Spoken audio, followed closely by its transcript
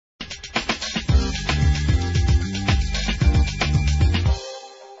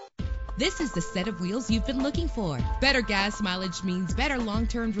This is the set of wheels you've been looking for. Better gas mileage means better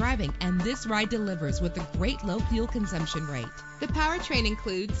long-term driving, and this ride delivers with a great low fuel consumption rate. The powertrain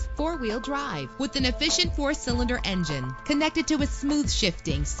includes four-wheel drive with an efficient 4-cylinder engine connected to a smooth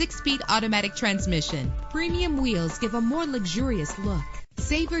shifting 6-speed automatic transmission. Premium wheels give a more luxurious look.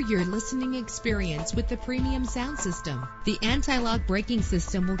 Savor your listening experience with the premium sound system. The anti-lock braking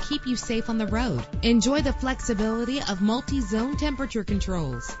system will keep you safe on the road. Enjoy the flexibility of multi-zone temperature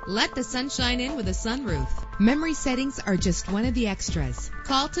controls. Let the sunshine in with a sunroof. Memory settings are just one of the extras.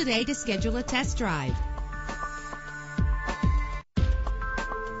 Call today to schedule a test drive.